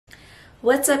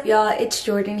What's up, y'all? It's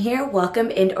Jordan here.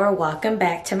 Welcome or welcome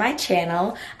back to my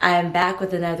channel. I am back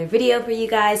with another video for you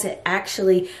guys, and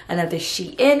actually another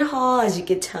SHEIN haul, as you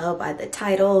can tell by the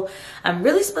title. I'm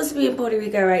really supposed to be in Puerto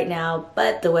Rico right now,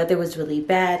 but the weather was really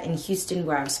bad in Houston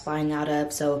where I was flying out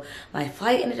of, so my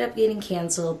flight ended up getting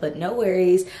canceled, but no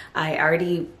worries. I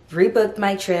already rebooked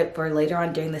my trip for later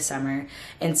on during the summer,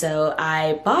 and so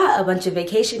I bought a bunch of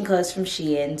vacation clothes from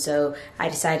SHEIN. So I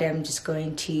decided I'm just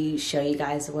going to show you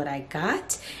guys what I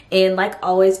got, and like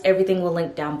always, everything will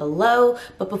link down below.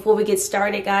 But before we get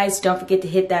started, guys, don't forget to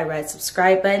hit that red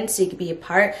subscribe button so you can be a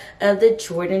part of the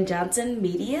Jordan Johnson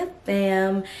Media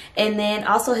fam, and then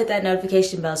also hit that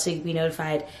notification bell so you can be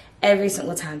notified every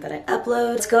single time that I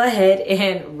upload. Let's go ahead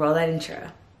and roll that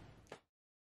intro.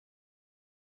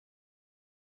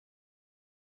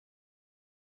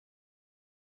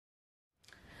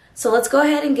 So let's go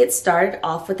ahead and get started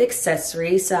off with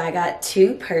accessories. So I got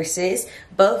two purses,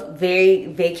 both very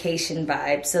vacation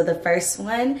vibes. So the first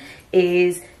one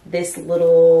is this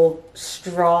little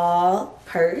straw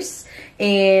purse,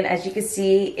 and as you can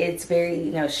see, it's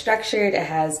very, structured. It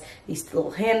has these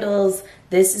little handles.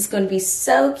 This is going to be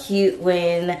so cute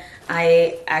when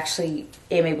I actually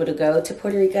am able to go to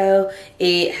Puerto Rico.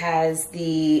 It has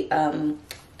the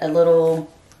a little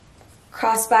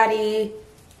crossbody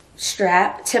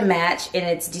strap to match, and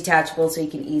it's detachable so you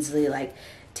can easily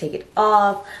take it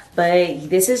off. But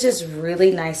this is just really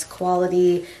nice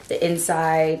quality. The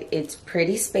inside, it's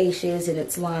pretty spacious and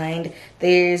it's lined.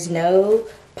 There's no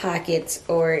pockets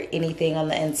or anything on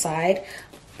the inside,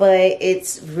 but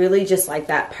it's really just like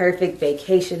that perfect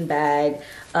vacation bag,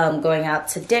 going out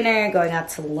to dinner, going out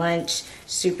to lunch.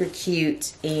 Super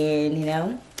cute,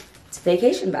 and it's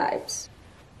vacation vibes.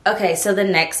 Okay, so the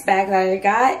next bag that I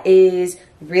got is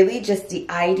really just the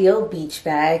ideal beach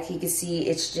bag. You can see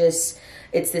it's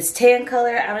this tan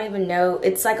color. I don't even know.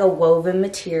 It's like a woven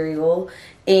material.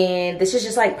 And this is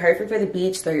just like perfect for the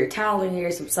beach. Throw your towel in here,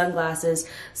 some sunglasses,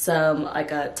 some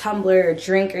like a tumbler or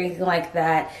drink or anything like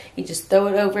that. You just throw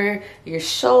it over your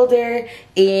shoulder,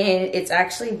 and it's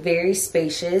actually very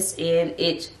spacious, and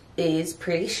it is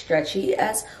pretty stretchy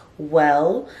as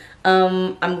well.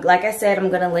 Like I said, I'm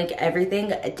gonna link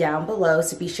everything down below,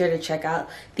 so be sure to check out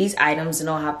these items, and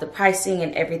I'll have the pricing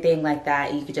and everything like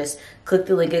that. You could just click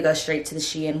the link and go straight to the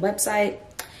SHEIN website.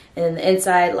 And then the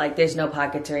inside, there's no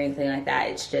pockets or anything like that.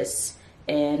 It's just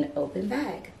an open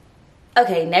bag.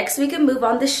 Okay, next we can move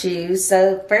on to shoes.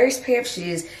 So first pair of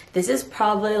shoes, this is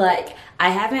probably I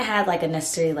haven't had a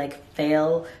necessarily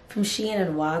fail from SHEIN in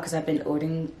a while, because I've been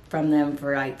ordering from them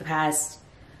for the past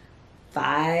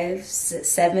 5,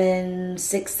 7,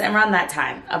 6, around that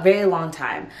time, a very long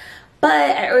time.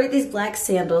 But I ordered these black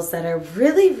sandals that are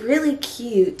really, really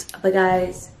cute. But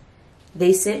guys,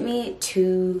 they sent me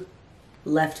 2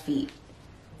 left feet,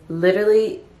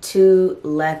 literally 2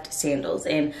 left sandals,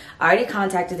 and I already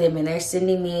contacted them, and they're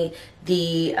sending me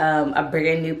the a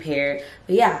brand new pair.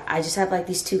 But yeah, I just have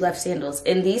these 2 left sandals,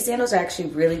 and these sandals are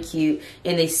actually really cute,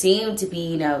 and they seem to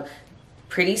be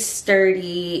pretty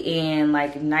sturdy and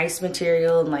nice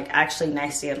material, and actually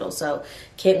nice sandals. So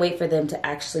can't wait for them to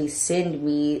actually send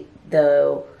me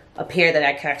a pair that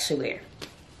I can actually wear.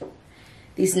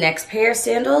 These next pair of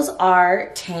sandals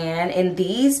are tan, and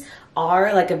these are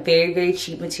a very, very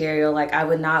cheap material. I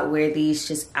would not wear these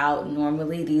just out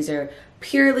normally. These are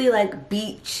purely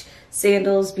beach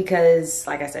sandals, because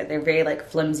like I said, they're very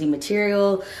flimsy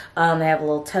material. They have a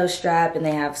little toe strap, and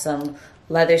they have some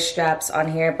leather straps on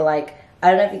here, but I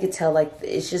don't know if you could tell,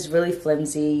 it's just really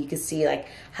flimsy. You can see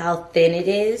how thin it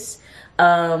is,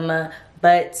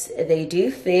 but they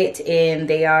do fit, and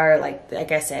they are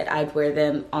like I said, I'd wear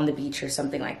them on the beach or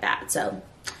something like that. So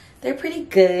they're pretty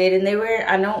good, and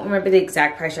I don't remember the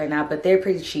exact price right now, but they're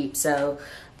pretty cheap. So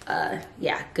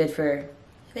yeah, good for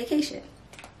vacation.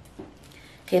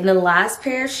 Okay, and the last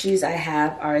pair of shoes I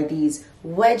have are these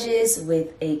wedges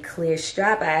with a clear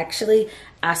strap. I actually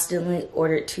accidentally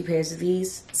ordered 2 pairs of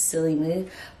these, silly me,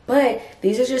 but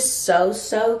these are just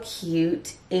so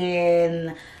cute,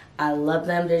 and I love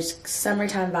them. There's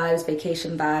summertime vibes,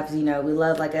 vacation vibes. We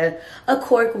love a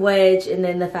cork wedge, and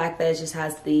then the fact that it just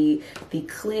has the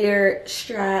clear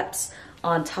straps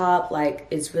on top,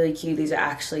 it's really cute. These are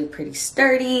actually pretty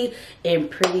sturdy and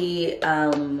pretty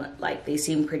they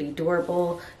seem pretty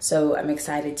durable, so I'm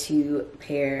excited to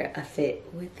pair a fit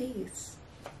with these.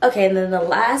 Okay, and then the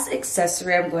last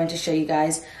accessory I'm going to show you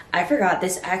guys, I forgot,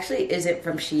 this actually isn't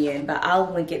from SHEIN, but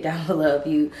I'll link it down below if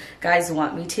you guys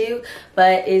want me to,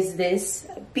 but is this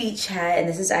beach hat, and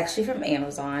this is actually from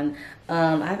Amazon.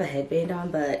 I have a headband on,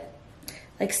 but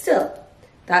still,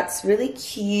 that's really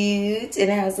cute, and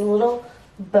it has a little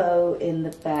bow in the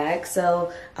back,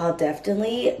 so I'll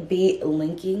definitely be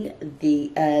linking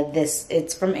the this.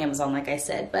 It's from Amazon, like I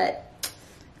said, but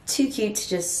too cute to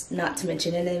just not to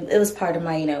mention. And it was part of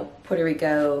my, you know, Puerto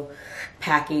Rico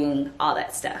packing, all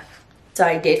that stuff. So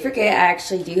I did forget, I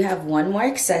actually do have one more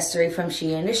accessory from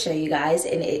SHEIN to show you guys,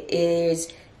 and it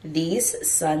is these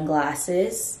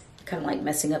sunglasses. Kind of like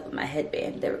messing up with my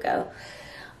headband. There we go.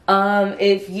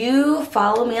 If you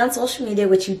follow me on social media,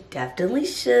 which you definitely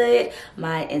should,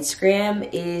 my Instagram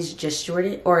is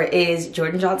is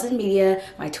Jordan Johnson Media.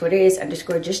 My Twitter is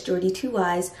 _JustJordy 2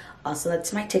 Ys. Also,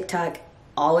 that's my TikTok.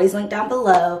 Always linked down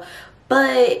below.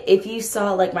 But if you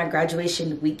saw like my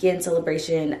graduation weekend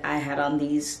celebration, I had on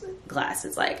these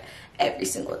glasses like every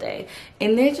single day,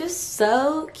 and they're just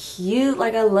so cute.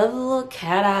 Like, I love the little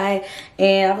cat eye,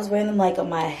 and I was wearing them like on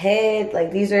my head.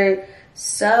 Like, these are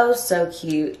so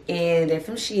cute, and they're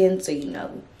from SHEIN, so you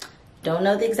know, don't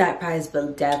know the exact price,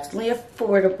 but definitely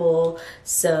affordable.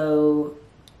 So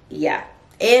yeah.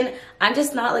 And I'm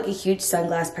just not like a huge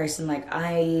sunglass person. Like,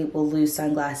 I will lose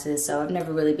sunglasses, so I've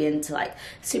never really been to like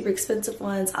super expensive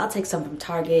ones. I'll take some from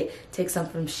Target, take some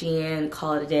from SHEIN,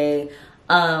 call it a day.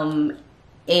 And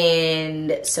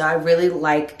so I really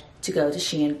like to go to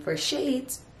SHEIN for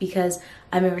shades because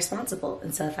I'm irresponsible.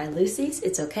 And so if I lose these,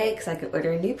 it's okay, because I can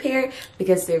order a new pair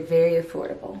because they're very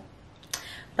affordable.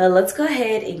 But let's go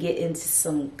ahead and get into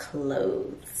some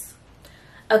clothes.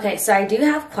 Okay, so I do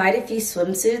have quite a few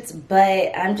swimsuits,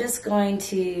 but I'm just going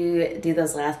to do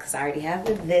those last because I already have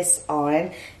this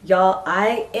on. Y'all,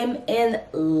 I am in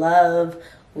love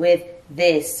with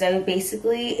this. So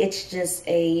basically, it's just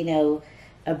a, you know,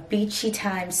 a beachy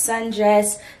time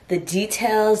sundress. The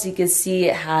details, you can see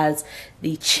it has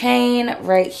the chain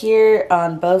right here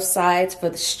on both sides for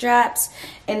the straps,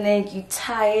 and then you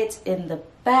tie it in the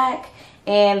back.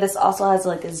 And this also has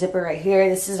like a zipper right here.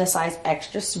 This is a size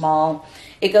extra small.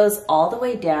 It goes all the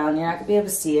way down. You're not gonna be able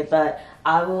to see it, but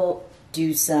I will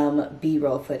do some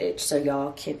B-roll footage so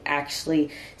y'all can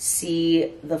actually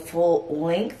see the full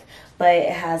length. But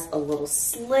it has a little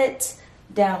slit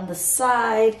down the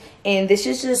side, and this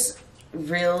is just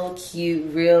real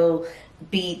cute, real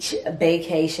beach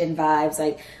vacation vibes,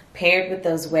 like paired with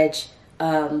those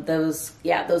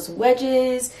those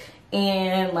wedges.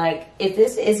 And like, if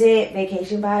this isn't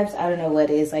vacation vibes, I don't know what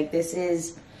is. Like, this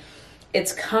is,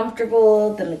 it's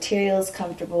comfortable, the material is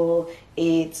comfortable,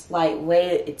 it's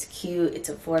lightweight, it's cute, it's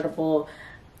affordable.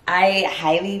 I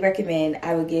highly recommend.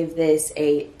 I would give this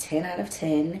a 10 out of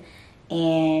 10.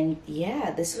 And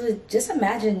yeah, this was, just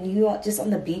imagine you just on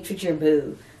the beach with your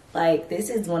boo. Like, this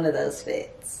is one of those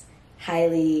fits.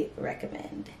 Highly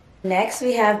recommend. Next,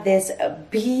 we have this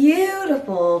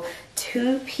beautiful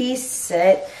two-piece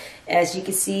set. As you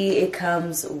can see, it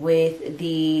comes with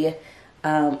the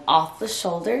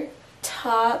off-the-shoulder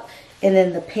top, and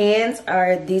then the pants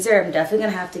are, these are, I'm definitely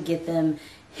gonna have to get them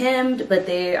hemmed, but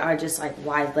they are just like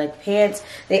wide leg pants.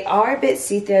 They are a bit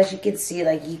see-through, as you can see.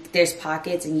 Like, there's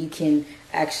pockets, and you can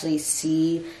actually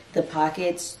see the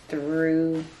pockets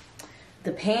through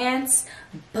the pants.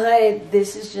 But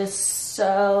this is just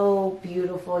so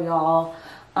beautiful, y'all.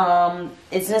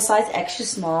 It's in a size extra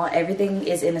small. Everything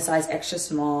is in a size extra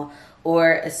small,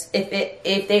 or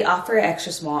if they offer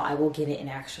extra small, I will get it in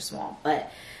extra small.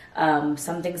 But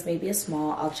some things may be a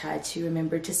small. I'll try to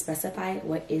remember to specify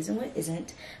what is and what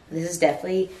isn't. This is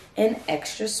definitely an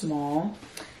extra small,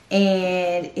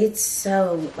 and it's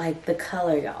so, like, the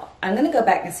color, y'all. I'm gonna go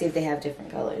back and see if they have different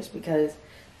colors, because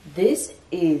this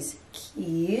is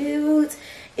cute.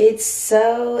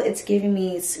 It's giving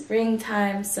me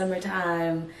springtime,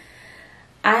 summertime.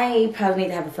 I probably need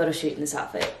to have a photo shoot in this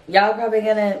outfit. Y'all probably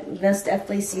gonna most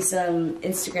definitely see some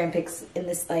Instagram pics in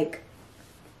this, like,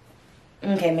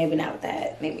 okay, maybe not with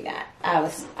that, maybe not.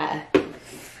 I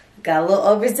got a little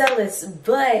overzealous,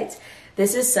 but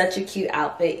this is such a cute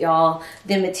outfit, y'all.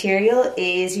 The material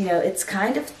is, you know, it's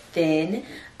kind of thin.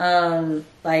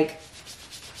 Like,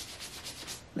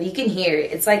 you can hear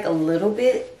it. It's like a little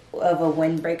bit of a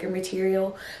windbreaker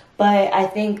material, but I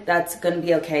think that's gonna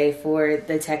be okay for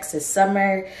the Texas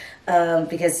summer,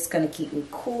 because it's gonna keep me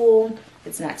cool.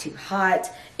 It's not too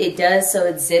hot. It does, so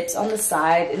it zips on the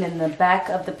side, and in the back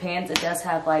of the pants, it does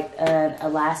have like an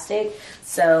elastic,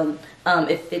 so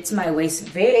it fits my waist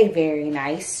very, very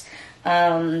nice.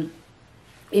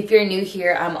 If you're new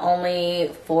here, I'm only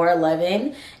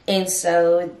 4'11", and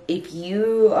so if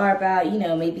you are about, you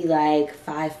know, maybe like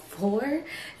 5'4",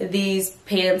 these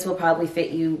pants will probably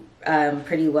fit you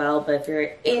pretty well. But if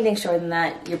you're anything shorter than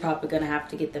that, you're probably gonna have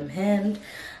to get them hemmed.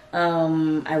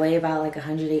 I weigh about like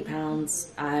 108 pounds.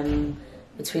 I'm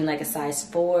between like a size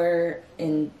 4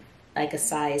 and like a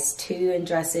size 2 in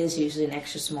dresses, usually an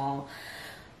extra small.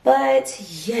 But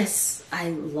yes, I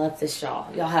love this shawl.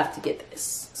 Y'all have to get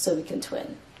this so we can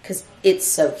twin because it's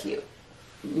so cute.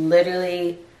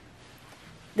 Literally,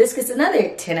 this gets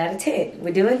another 10 out of 10.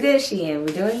 We're doing good, Shein.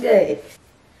 We're doing good.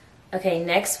 Okay,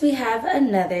 next we have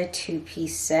another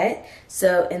two-piece set.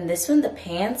 So in this one, the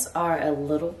pants are a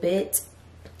little bit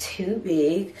too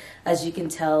big. As you can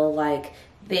tell, like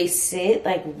they sit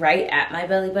like right at my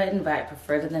belly button, but I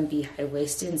prefer to them be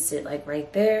high-waisted and sit like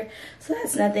right there. So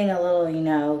that's nothing a little, you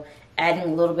know, adding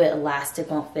a little bit elastic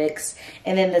won't fix.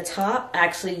 And then the top,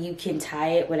 actually you can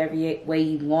tie it whatever way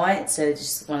you want. So it's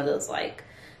just one of those like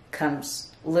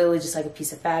comes literally just like a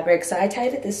piece of fabric. So I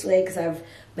tied it this way because I've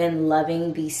been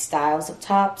loving these styles of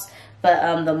tops.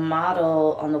 But the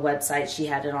model on the website, she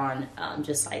had it on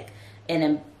just like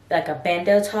in a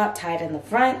bandeau top tied in the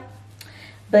front.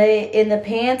 But in the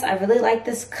pants, I really like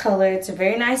this color. It's a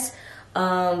very nice,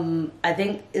 I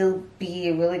think it'll be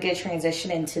a really good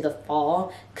transition into the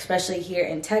fall, especially here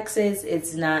in Texas.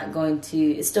 It's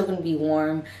still going to be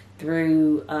warm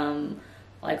through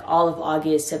like all of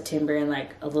August, September, and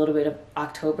like a little bit of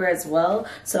October as well.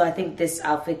 So I think this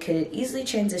outfit could easily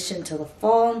transition to the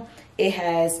fall. It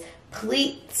has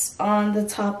pleats on the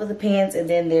top of the pants, and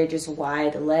then they're just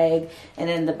wide leg. And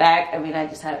in the back, I mean, I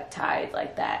just have it tied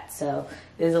like that. So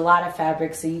there's a lot of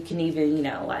fabric, so you can even, you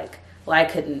know, like, well,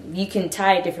 you can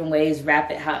tie it different ways, wrap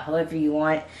it however you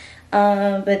want.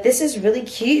 But this is really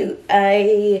cute.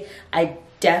 I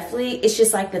definitely, it's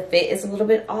just like the fit is a little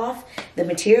bit off. The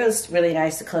material is really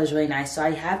nice, the color is really nice. So I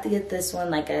have to get this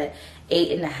one like a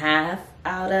 8.5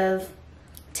 out of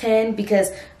 10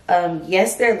 because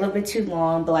yes, they're a little bit too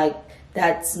long, but like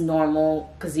that's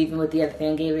normal because even with the other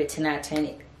thing, I gave it a 10 out of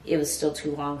 10. It was still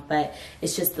too long, but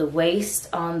it's just the waist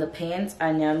on the pants.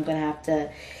 I know I'm gonna have to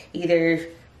either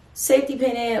safety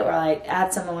pin it or like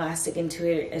add some elastic into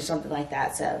it or something like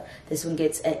that. So this one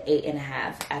gets an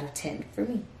 8.5 out of 10 for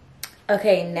me.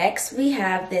 Okay, next we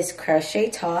have this crochet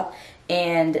top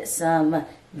and some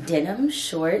denim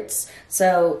shorts.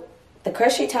 So the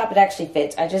crochet top, it actually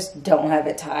fits. I just don't have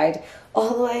it tied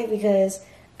all the way because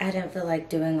I didn't feel like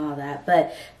doing all that.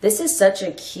 But this is such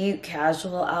a cute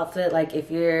casual outfit. Like if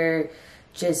you're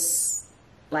just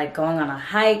like going on a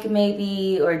hike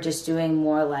maybe, or just doing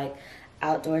more like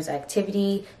outdoors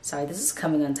activity. Sorry, this is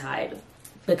coming untied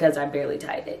because I barely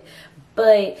tied it.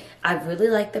 But I really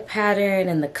like the pattern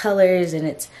and the colors, and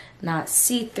it's not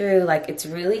see-through. Like it's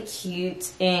really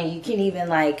cute, and you can even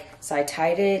like, so I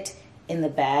tied it in the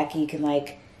back. You can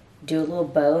like do a little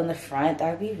bow in the front.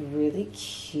 That would be really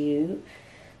cute.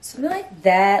 Something like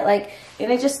that. Like, and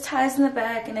it just ties in the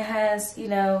back, and it has, you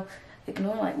know,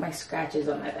 ignore like my scratches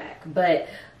on my back. But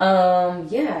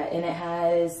yeah, and it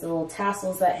has the little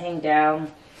tassels that hang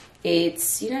down.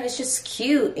 It's, you know, it's just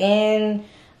cute and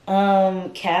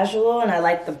casual, and I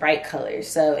like the bright colors.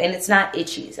 So, and it's not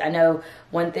itchy. I know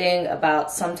one thing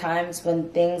about sometimes when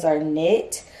things are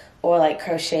knit or like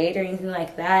crocheted or anything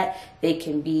like that, they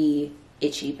can be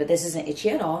itchy, but this isn't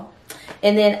itchy at all.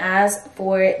 And then as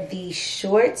for the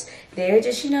shorts, they're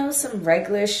just, you know, some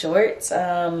regular shorts.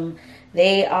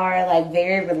 They are like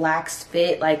very relaxed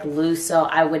fit, like loose. So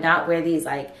I would not wear these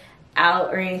like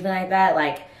out or anything like that.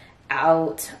 Like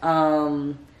out,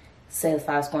 say if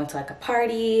I was going to like a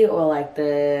party or like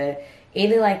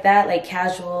anything like that, like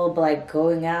casual, but like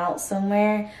going out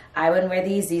somewhere, I wouldn't wear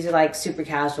these. These are like super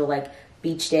casual, like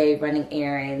beach day, running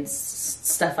errands,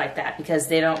 stuff like that, because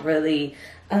they don't really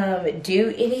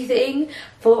do anything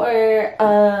for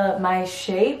my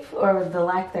shape or the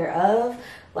lack thereof.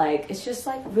 Like it's just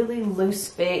like really loose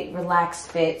fit, relaxed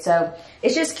fit. So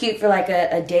it's just cute for like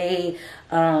a day,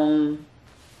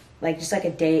 like just like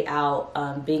a day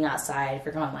out, being outside. If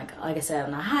you're going like I said,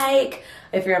 on a hike,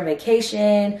 if you're on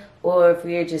vacation, or if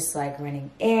you're just like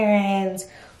running errands,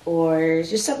 or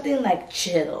just something like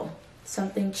chill.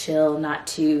 Something chill, not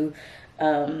too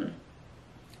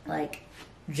like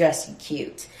dressy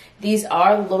cute. These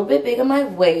are a little bit big on my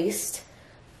waist,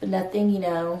 but nothing, you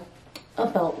know, a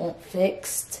belt won't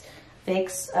fix.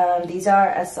 These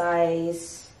are a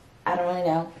size, I don't really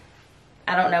know.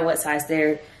 I don't know what size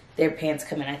their pants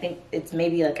come in. I think it's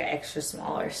maybe like an extra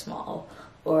small or small,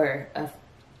 or a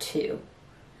 2.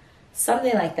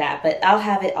 Something like that, but I'll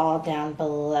have it all down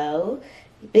below.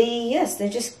 But yes, they're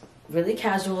just really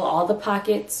casual. All the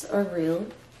pockets are real.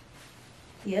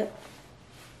 Yep.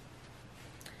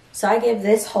 So I give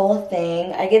this whole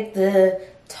thing, I give the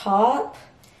top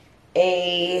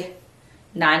a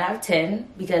 9 out of 10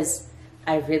 because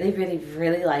I really, really,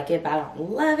 really like it, but I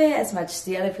don't love it as much as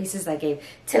the other pieces. I gave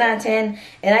 10 out of 10,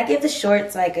 and I give the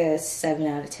shorts like a 7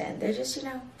 out of 10. They're just, you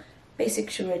know, basic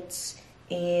shorts,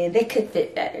 and they could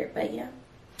fit better, but you know,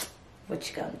 what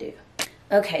you gonna do?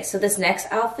 Okay, so this next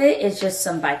outfit is just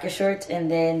some biker shorts and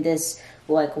then this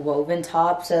like woven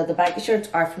top. So the biker shorts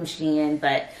are from SHEIN,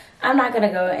 but I'm not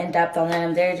gonna go in depth on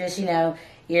them. They're just, you know,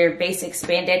 your basic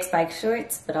spandex biker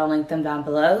shorts, but I'll link them down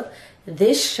below.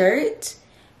 This shirt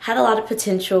had a lot of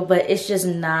potential, but it's just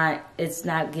not, it's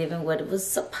not giving what it was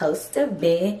supposed to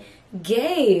be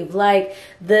gave. Like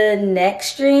the neck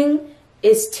string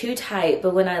is too tight,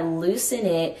 but when I loosen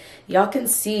it, y'all can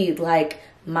see like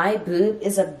my boob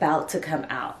is about to come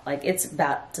out. Like it's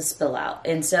about to spill out.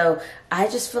 And so I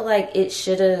just feel like they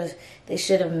should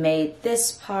have made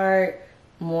this part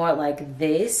more like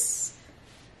this.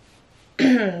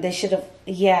 They should have,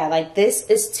 yeah, like this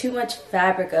is too much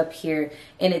fabric up here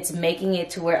and it's making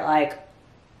it to where like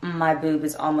my boob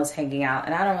is almost hanging out,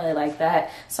 and I don't really like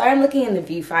that. So I'm looking in the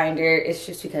viewfinder. It's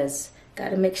just because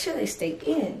gotta make sure they stay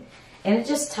in. And it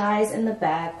just ties in the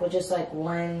back with just like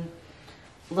one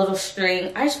little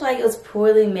string. I just feel like it was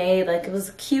poorly made. Like it was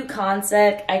a cute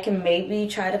concept. I can maybe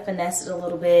try to finesse it a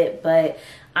little bit, but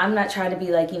I'm not trying to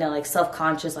be like, you know, like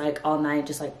self-conscious like all night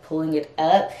just like pulling it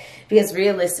up, because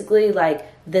realistically like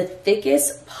the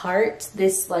thickest part,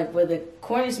 this like where the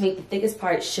corners meet, the thickest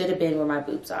part should have been where my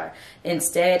boobs are.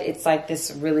 Instead it's like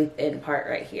this really thin part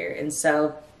right here, and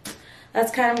so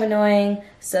that's kind of annoying.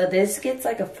 So this gets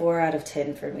like a 4 out of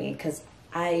 10 for me because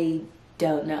I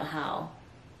don't know how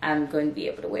I'm going to be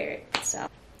able to wear it. So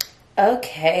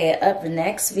okay, up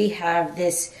next we have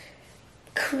this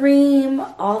cream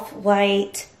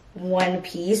off-white one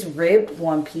piece, ribbed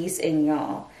one piece, and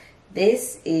y'all,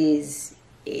 this is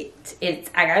it.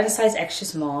 I got a size extra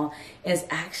small. It's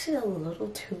actually a little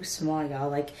too small, y'all.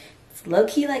 Like it's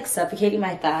low-key like suffocating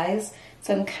my thighs,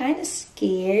 so I'm kind of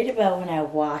scared about when I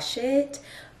wash it,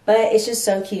 but it's just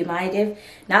so cute. My idea,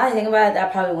 now that I think about it,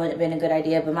 that probably wouldn't have been a good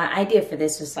idea, but my idea for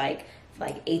this was like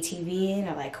ATVing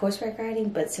or like horseback riding,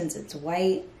 but since it's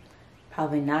white,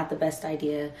 probably not the best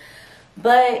idea.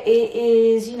 But it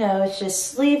is, you know, it's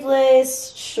just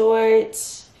sleeveless,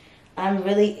 short. I'm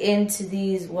really into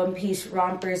these one-piece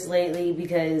rompers lately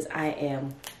because I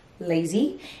am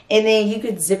lazy. And then you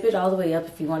could zip it all the way up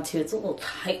if you want to. It's a little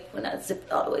tight when I zip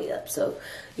it all the way up, so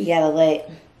you gotta let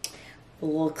the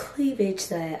little cleavage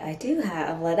that I do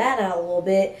have, let that out a little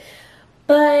bit.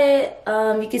 But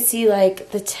you can see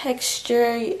like the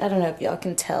texture, I don't know if y'all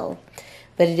can tell,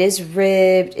 but it is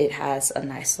ribbed. It has a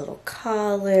nice little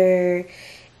collar,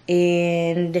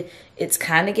 and it's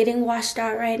kind of getting washed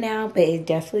out right now, but it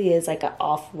definitely is like an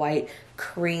off-white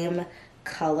cream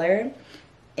color.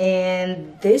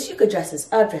 And this, you could dress this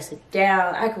up, dress it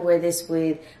down. I could wear this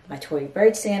with my Tory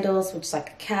Burch sandals, which is like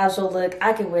a casual look.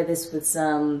 I could wear this with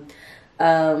some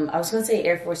I was gonna say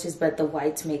Air Forces, but the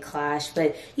whites may clash.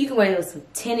 But you can wear this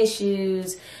with tennis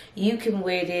shoes. You can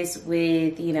wear this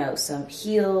with, you know, some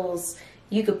heels.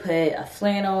 You could put a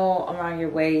flannel around your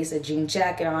waist, a jean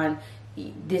jacket on.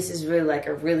 This is really like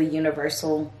a really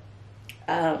universal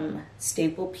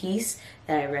staple piece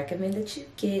that I recommend that you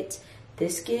get.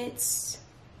 This gets,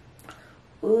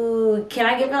 ooh, can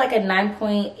I give it like a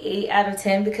 9.8 out of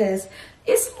 10 because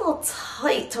it's a little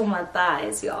tight on my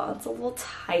thighs, y'all. It's a little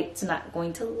tight, not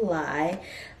going to lie.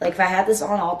 Like if I had this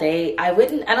on all day, I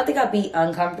don't think I'd be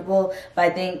uncomfortable, but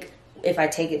I think if I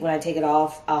take it, when I take it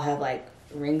off, I'll have like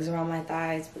rings around my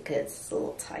thighs because it's a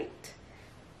little tight.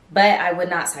 But I would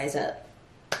not size up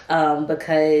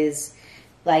because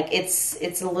like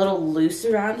it's a little loose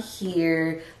around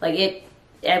here. Like I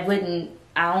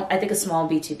think a small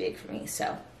would be too big for me.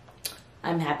 So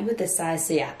I'm happy with this size.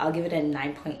 So yeah, I'll give it a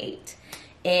 9.8.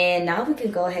 And now we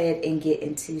can go ahead and get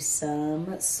into some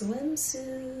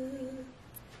swimsuit.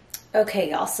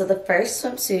 Okay, y'all, so the first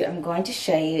swimsuit I'm going to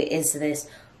show you is this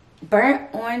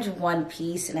burnt orange one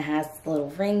piece, and it has a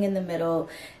little ring in the middle.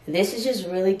 This is just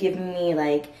really giving me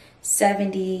like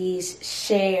 70s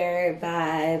Cher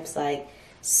vibes, like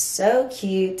so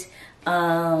cute.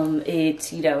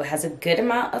 It, you know, has a good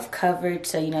amount of coverage,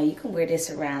 so you know you can wear this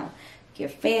around your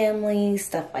family,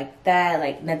 stuff like that.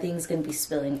 Like nothing's gonna be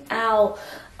spilling out.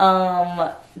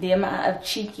 The amount of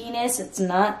cheekiness, it's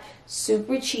not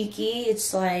super cheeky.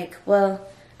 It's like, well,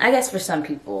 I guess for some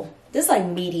people this is like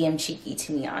medium cheeky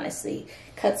to me, honestly.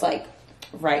 Cuts like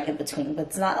right in between, but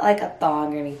it's not like a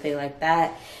thong or anything like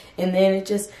that. And then it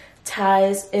just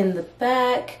ties in the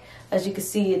back. As you can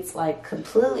see, it's like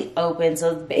completely open,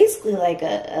 so it's basically like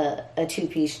a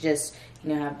two-piece. Just,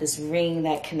 you know, have this ring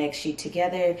that connects you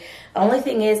together. The only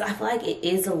thing is, I feel like it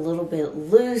is a little bit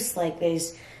loose. Like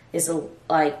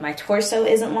like my torso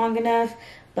isn't long enough,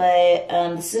 but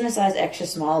this is in a size extra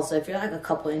small. So if you're like a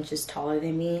couple inches taller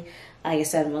than me, like I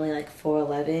said, I'm only like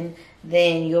 4'11",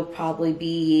 then you'll probably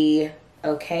be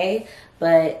okay.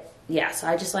 But yeah, so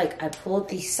I just like, I pulled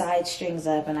these side strings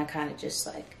up and I kind of just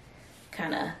like,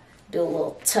 do a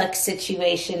little tuck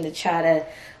situation to try to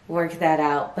work that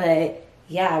out. But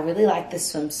yeah, I really like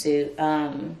this swimsuit.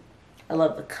 I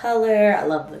love the color, I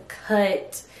love the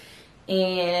cut,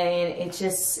 and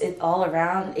it all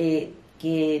around, it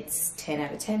gets 10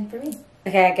 out of 10 for me.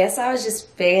 Okay, I guess I was just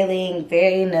feeling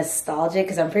very nostalgic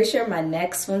because I'm pretty sure my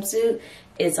next swimsuit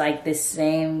is like the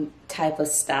same type of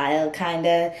style, kind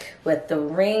of, with the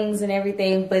rings and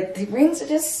everything. But the rings are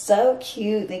just so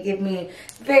cute. They give me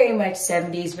very much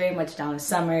 70s, very much Donna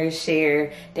Summer,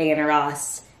 Cher, Diana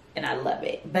Ross, and I love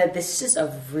it. But this is just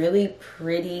a really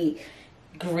pretty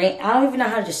green. I don't even know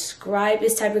how to describe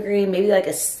this type of green. Maybe like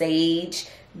a sage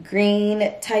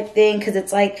green type thing, because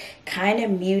it's like kind of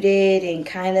muted and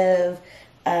kind of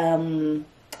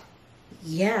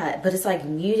yeah, but it's like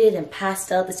muted and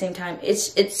pastel at the same time.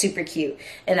 It's super cute.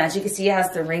 And as you can see, it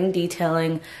has the ring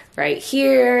detailing right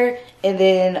here, and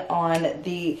then on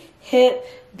the hip,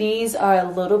 these are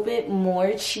a little bit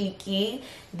more cheeky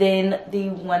than the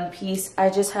one piece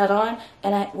I just had on.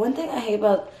 And one thing I hate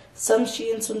about some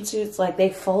SHEIN swimsuits, like they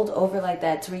fold over like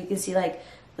that to where you can see like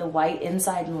the white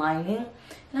inside lining,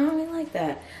 and I don't really like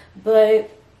that.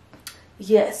 But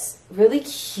yes, really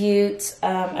cute.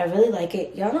 I really like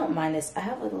it. Y'all don't mind this. I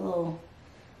have like a little,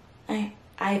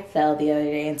 I fell the other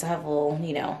day, and so I have a little,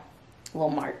 you know, little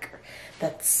mark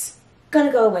that's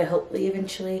gonna go away hopefully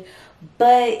eventually.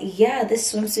 But yeah,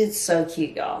 this swimsuit's so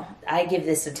cute, y'all. I give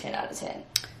this a 10 out of 10.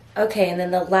 Okay, and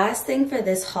then the last thing for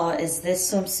this haul is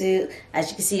this swimsuit. As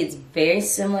you can see, it's very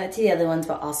similar to the other ones,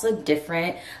 but also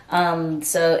different.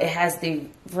 So it has the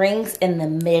rings in the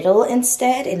middle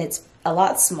instead, and it's a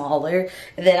lot smaller.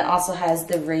 And then it also has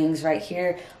the rings right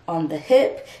here on the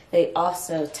hip. They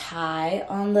also tie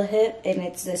on the hip, and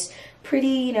it's this pretty,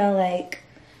 you know, like,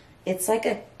 it's like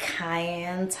a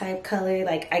cayenne type color.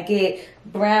 Like, I get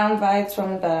brown vibes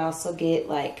from it, but I also get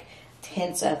like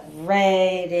tints of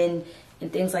red and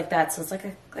things like that. So it's like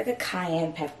a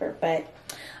cayenne pepper. But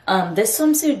this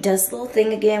swimsuit does the little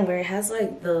thing again where it has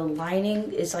like the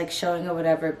lining is like showing or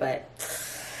whatever, but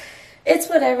it's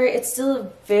whatever. It's still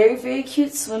a very, very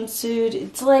cute swimsuit.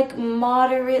 It's like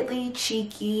moderately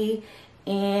cheeky,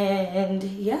 and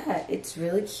yeah, it's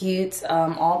really cute.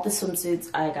 All the swimsuits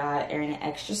I got are in an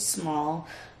extra small,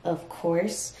 of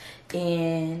course.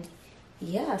 And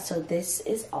yeah, so this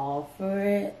is all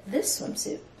for this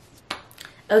swimsuit.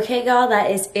 Okay, y'all,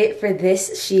 that is it for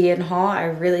this SHEIN haul. I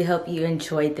really hope you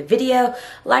enjoyed the video.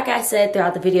 Like I said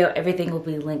throughout the video, everything will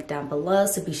be linked down below,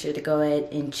 so be sure to go ahead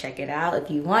and check it out if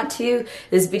you want to.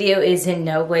 This video is in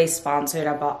no way sponsored.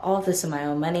 I bought all of this with my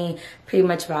own money. Pretty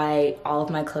much buy all of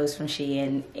my clothes from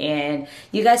SHEIN, and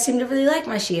you guys seem to really like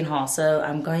my SHEIN haul, so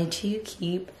I'm going to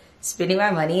keep spending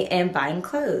my money and buying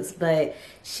clothes. But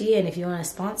SHEIN, if you want to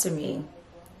sponsor me,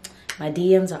 my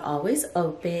DMs are always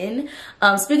open.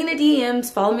 Speaking of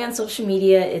DMs, follow me on social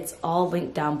media. It's all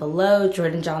linked down below.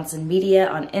 Jordan Johnson Media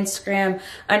on Instagram,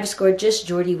 _just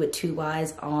Jordy with 2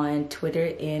 Y's on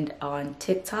Twitter and on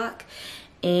TikTok.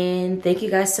 And thank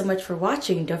you guys so much for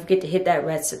watching. Don't forget to hit that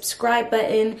red subscribe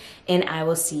button, and I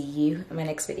will see you in my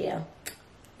next video.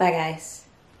 Bye, guys.